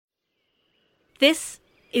This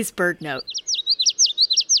is Bird Note.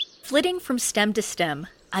 Flitting from stem to stem,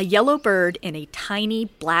 a yellow bird in a tiny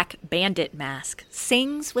black bandit mask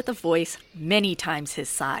sings with a voice many times his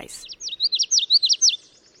size.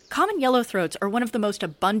 Common yellowthroats are one of the most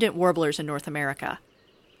abundant warblers in North America.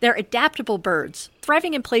 They're adaptable birds,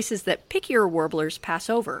 thriving in places that pickier warblers pass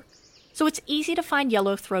over, so it's easy to find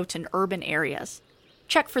yellowthroats in urban areas.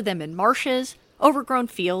 Check for them in marshes, overgrown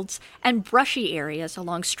fields, and brushy areas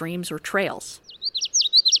along streams or trails.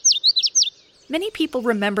 Many people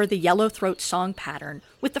remember the yellowthroat song pattern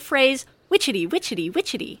with the phrase, "witchity, witchity,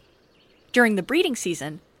 witchity." During the breeding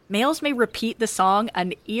season, males may repeat the song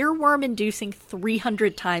an earworm-inducing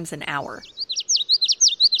 300 times an hour.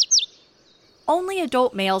 Only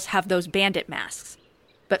adult males have those bandit masks,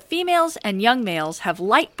 but females and young males have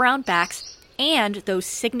light brown backs and those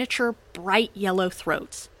signature bright yellow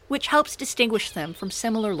throats, which helps distinguish them from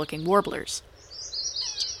similar-looking warblers.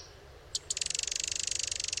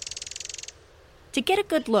 To get a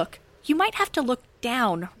good look, you might have to look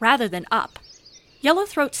down rather than up.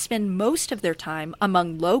 Yellowthroats spend most of their time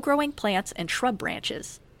among low-growing plants and shrub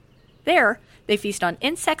branches. There, they feast on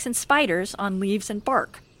insects and spiders on leaves and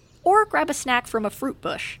bark, or grab a snack from a fruit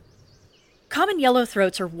bush. Common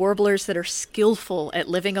yellowthroats are warblers that are skillful at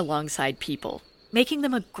living alongside people, making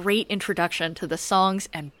them a great introduction to the songs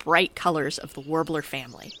and bright colors of the warbler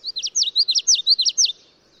family.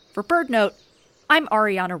 For Bird Note, I'm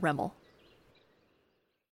Ariana Rimmel.